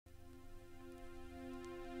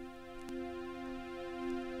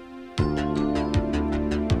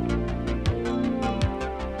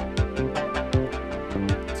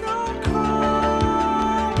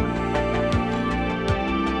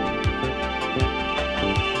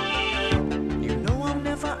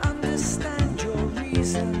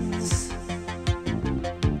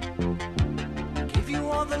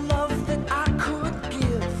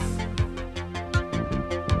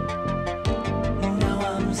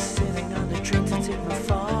take me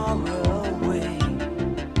far away.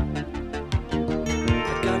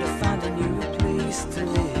 I gotta find a new place to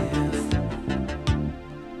live.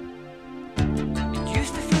 It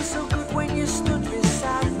used to feel so good when you stood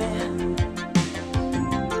beside me.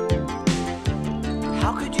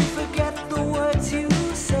 How could you forget the words you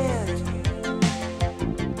said?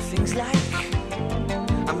 Things like,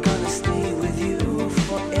 I'm gonna stay with you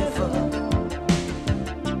forever,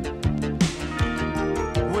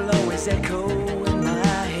 will always echo in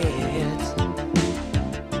my head.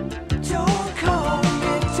 Don't call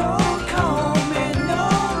me no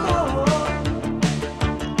more.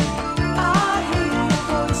 I hear your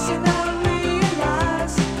voice and I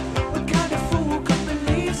realize what kind of fool could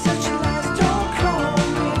believe such lies. Don't call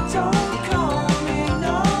me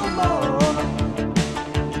no more.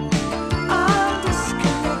 I'm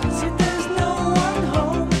disconnected, there's no one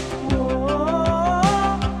home.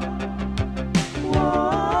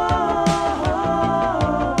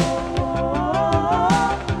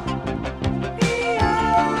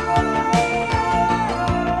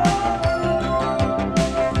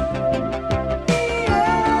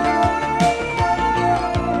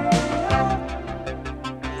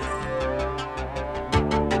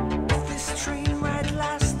 If this train ride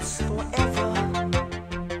lasts forever,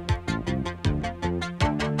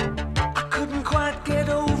 I couldn't quite get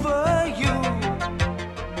over you,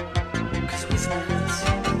 'cause we spent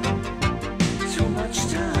too much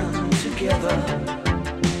time together.